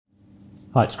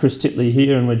Hi, it's Chris Titley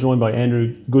here, and we're joined by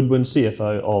Andrew Goodwin,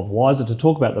 CFO of Wisr, to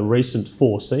talk about the recent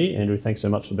 4C. Andrew, thanks so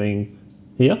much for being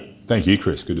here. Thank you,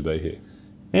 Chris. Good to be here.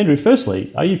 Andrew,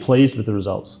 firstly, are you pleased with the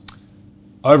results?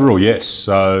 Overall, yes.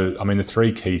 So, the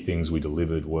three key things we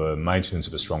delivered were maintenance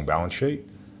of a strong balance sheet,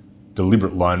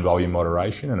 deliberate loan volume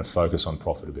moderation, and a focus on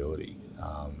profitability.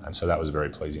 And so that was a very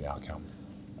pleasing outcome.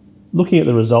 Looking at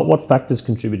the result, what factors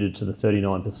contributed to the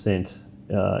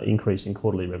 39% increase in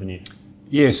quarterly revenue?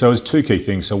 Yeah, so it was two key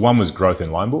things. So one was growth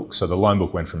in loan book. So the loan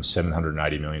book went from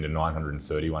 780 million to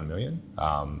 931 million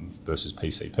versus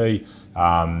PCP.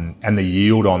 And the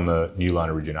yield on the new loan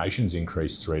originations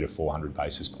increased 300 to 400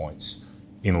 basis points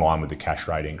in line with the cash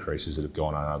rate increases that have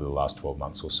gone on over the last 12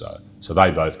 months or so. So they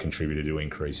both contributed to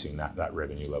increasing that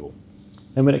revenue level.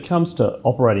 And when it comes to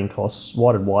operating costs,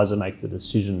 why did Wisr make the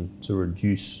decision to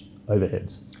reduce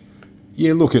overheads?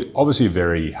 Yeah, look, obviously a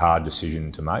very hard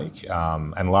decision to make,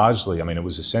 and largely, it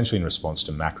was essentially in response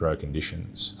to macro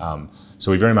conditions.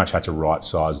 So we very much had to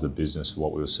right-size the business for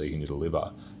what we were seeking to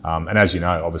deliver. And as you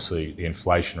know, obviously the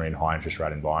inflationary and high interest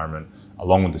rate environment,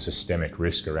 along with the systemic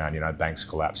risk around, banks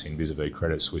collapsing vis-a-vis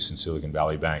Credit Suisse and Silicon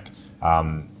Valley Bank,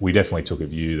 we definitely took a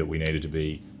view that we needed to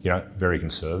be very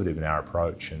conservative in our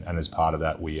approach, and as part of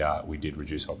that, we did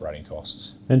reduce operating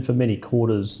costs. And for many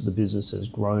quarters, the business has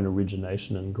grown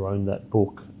origination and grown that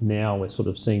book. Now we're sort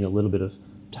of seeing a little bit of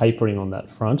tapering on that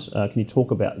front. Can you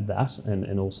talk about that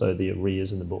and also the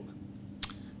arrears in the book?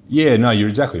 Yeah, no, you're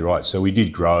exactly right. So we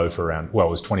did grow for it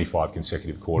was 25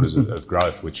 consecutive quarters of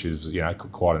growth, which is,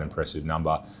 quite an impressive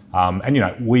number.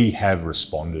 And we have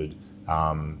responded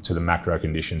to the macro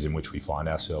conditions in which we find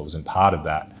ourselves, and part of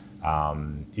that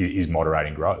is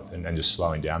moderating growth and just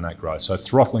slowing down that growth. So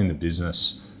throttling the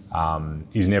business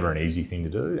is never an easy thing to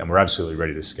do, and we're absolutely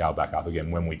ready to scale back up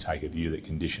again when we take a view that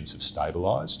conditions have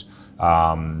stabilised.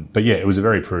 But yeah, it was a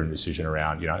very prudent decision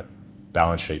around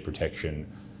balance sheet protection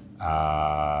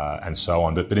and so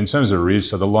on. But in terms of arrears,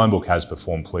 so the loan book has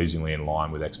performed pleasingly in line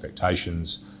with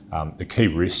expectations. The key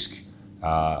risk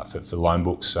for loan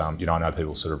books, I know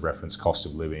people sort of reference cost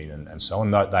of living and so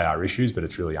on. They are issues, but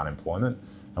it's really unemployment.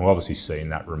 And we're obviously seeing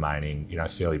that remaining,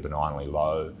 fairly benignly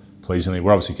low. Pleasingly,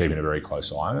 we're obviously keeping a very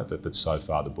close eye on it, but so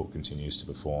far the book continues to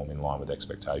perform in line with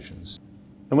expectations.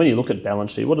 And when you look at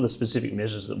balance sheet, what are the specific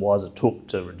measures that Wisr took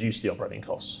to reduce the operating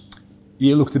costs?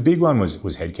 Yeah, look, the big one was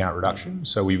headcount reduction.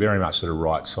 So we very much sort of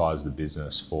right-sized the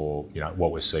business for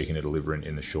what we're seeking to deliver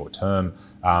in the short term.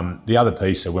 The other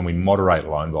piece, so when we moderate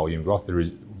loan volume growth, there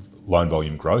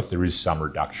is some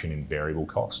reduction in variable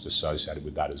cost associated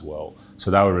with that as well.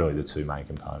 So they were really the two main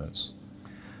components.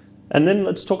 And then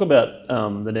let's talk about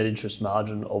the net interest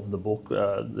margin of the book.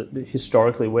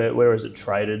 Historically, where is it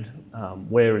traded?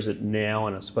 Where is it now?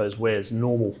 And I suppose where's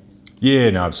normal?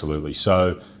 Yeah, no, absolutely.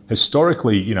 So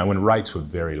historically, when rates were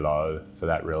very low for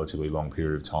that relatively long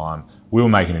period of time, we were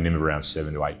making a NIM of around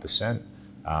 7 to 8%.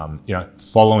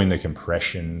 Following the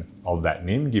compression of that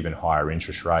NIM, given higher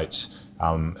interest rates,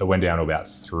 it went down to about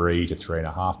 3 to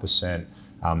 3.5%.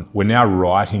 We're now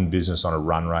writing business on a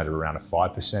run rate of around a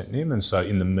 5% NIM, and so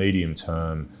in the medium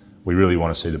term, we really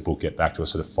want to see the book get back to a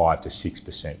sort of 5 to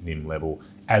 6% NIM level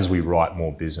as we write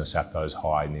more business at those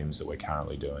high NIMs that we're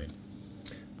currently doing.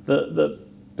 The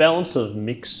balance of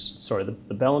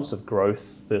the balance of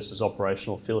growth versus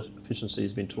operational efficiency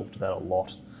has been talked about a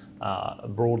lot,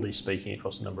 broadly speaking,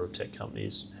 across a number of tech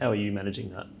companies. How are you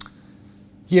managing that?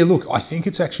 Yeah, look, I think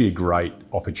it's actually a great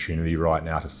opportunity right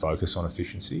now to focus on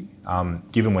efficiency.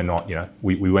 Given we're not,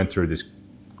 we went through this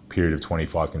period of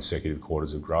 25 consecutive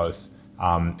quarters of growth.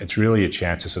 It's really a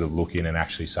chance to sort of look in and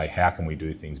actually say, how can we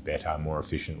do things better, more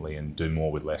efficiently, and do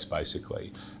more with less,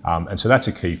 basically. And so that's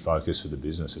a key focus for the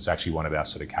business. It's actually one of our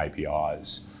sort of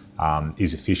KPIs,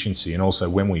 is efficiency. And also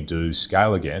when we do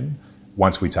scale again,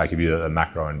 once we take a view that the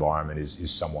macro environment is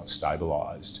somewhat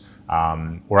stabilised,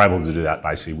 we're able to do that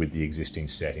basically with the existing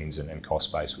settings and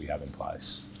cost base we have in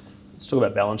place. Let's talk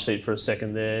about balance sheet for a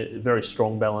second there. Very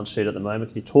strong balance sheet at the moment.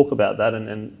 Can you talk about that?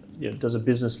 And does a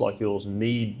business like yours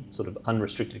need sort of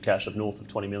unrestricted cash of north of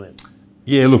 20 million?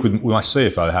 Yeah, look, with my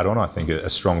CFO hat on, I think a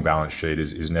strong balance sheet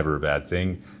is never a bad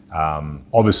thing.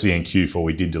 Obviously in Q4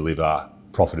 we did deliver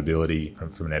profitability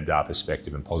from an EBITDA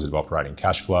perspective and positive operating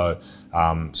cash flow.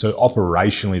 So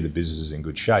operationally the business is in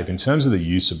good shape. In terms of the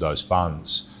use of those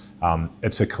funds,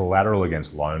 it's for collateral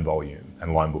against loan volume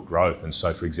and loan book growth. And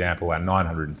so, for example, our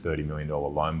 $930 million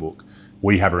loan book,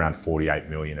 we have around 48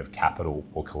 million of capital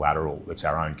or collateral that's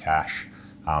our own cash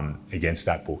against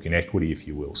that book in equity, if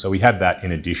you will. So we have that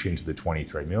in addition to the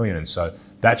 23 million. And so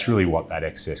that's really what that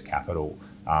excess capital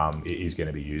is going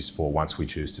to be used for once we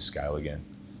choose to scale again.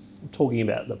 Talking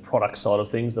about the product side of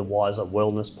things, the Wisr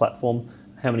Wellness platform,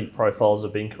 how many profiles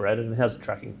have been created, and how's it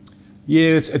tracking? Yeah,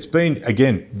 it's been,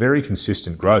 again, very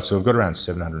consistent growth. So we've got around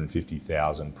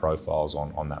 750,000 profiles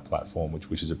on that platform,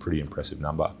 which is a pretty impressive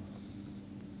number.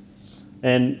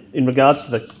 And in regards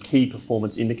to the key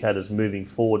performance indicators moving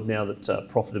forward, now that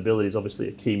profitability is obviously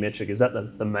a key metric, is that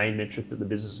the main metric that the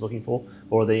business is looking for,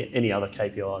 or are there any other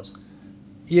KPIs?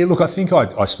 Yeah, look, I think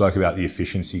I spoke about the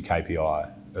efficiency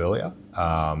KPI earlier,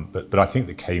 but I think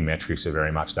the key metrics are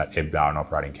very much that EBITDA and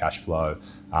operating cash flow.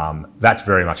 That's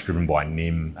very much driven by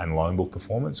NIM and loan book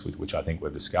performance, which I think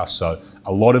we've discussed. So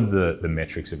a lot of the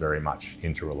metrics are very much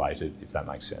interrelated, if that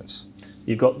makes sense.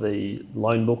 You've got the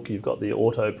loan book, you've got the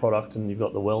auto product, and you've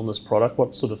got the wellness product.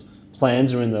 What sort of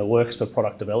plans are in the works for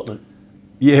product development?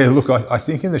 Yeah, look, I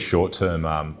think in the short term,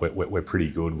 we're pretty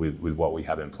good with what we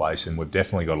have in place, and we've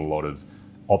definitely got a lot of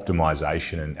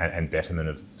optimisation and betterment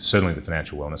of certainly the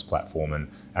financial wellness platform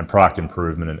and product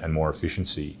improvement and more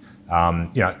efficiency.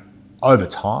 Over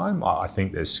time, I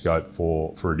think there's scope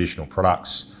for additional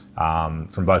products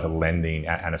from both a lending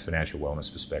and a financial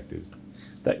wellness perspective.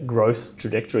 That growth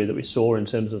trajectory that we saw in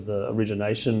terms of the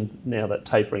origination, now that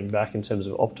tapering back in terms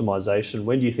of optimisation,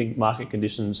 when do you think market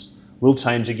conditions will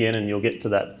change again and you'll get to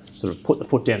that sort of put the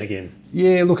foot down again?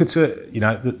 Yeah, look, it's the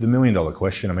 $1 million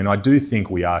question. I mean, I do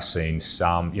think we are seeing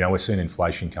some, we're seeing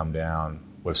inflation come down.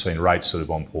 We've seen rates sort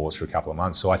of on pause for a couple of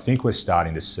months. So I think we're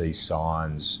starting to see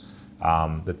signs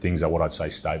that things are, what I'd say,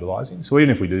 stabilising. So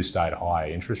even if we do stay at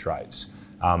higher interest rates,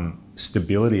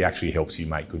 stability actually helps you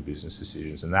make good business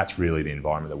decisions, and that's really the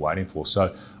environment they're waiting for.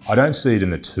 So I don't see it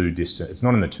it's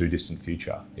not in the too distant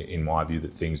future, in my view,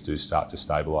 that things do start to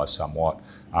stabilise somewhat.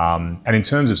 And in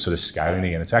terms of sort of scaling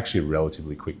again, it's actually a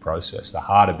relatively quick process. The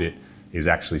harder bit is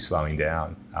actually slowing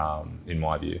down, in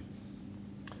my view.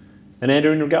 And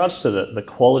Andrew, in regards to the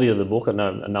quality of the book, I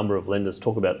know a number of lenders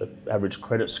talk about the average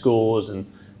credit scores and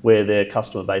where their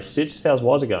customer base sits. How's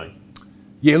Wisr going?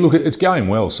 Yeah, look, it's going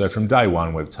well. So from day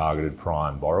one, we've targeted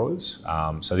prime borrowers.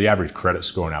 So the average credit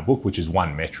score in our book, which is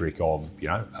one metric of,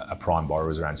 a prime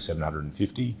borrower, is around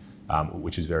 750,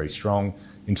 which is very strong.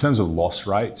 In terms of loss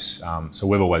rates, so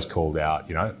we've always called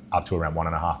out, up to around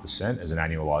 1.5% as an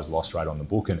annualised loss rate on the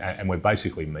book, and we're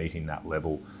basically meeting that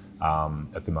level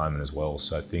at the moment as well.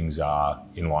 So things are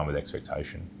in line with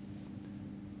expectation.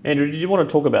 Andrew, did you want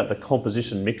to talk about the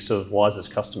composition mix of Wisr's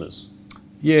customers?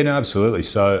 Yeah, no, absolutely.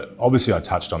 So obviously I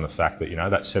touched on the fact that,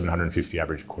 that 750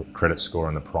 average credit score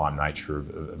and the prime nature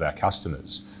of our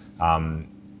customers.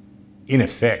 In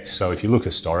effect, so if you look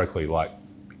historically, like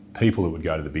people that would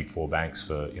go to the big four banks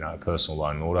for, a personal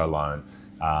loan, an auto loan,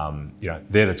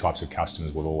 they're the types of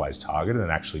customers we've always targeted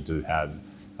and actually do have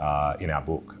in our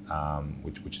book,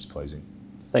 which is pleasing.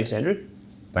 Thanks, Andrew.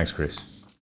 Thanks, Chris.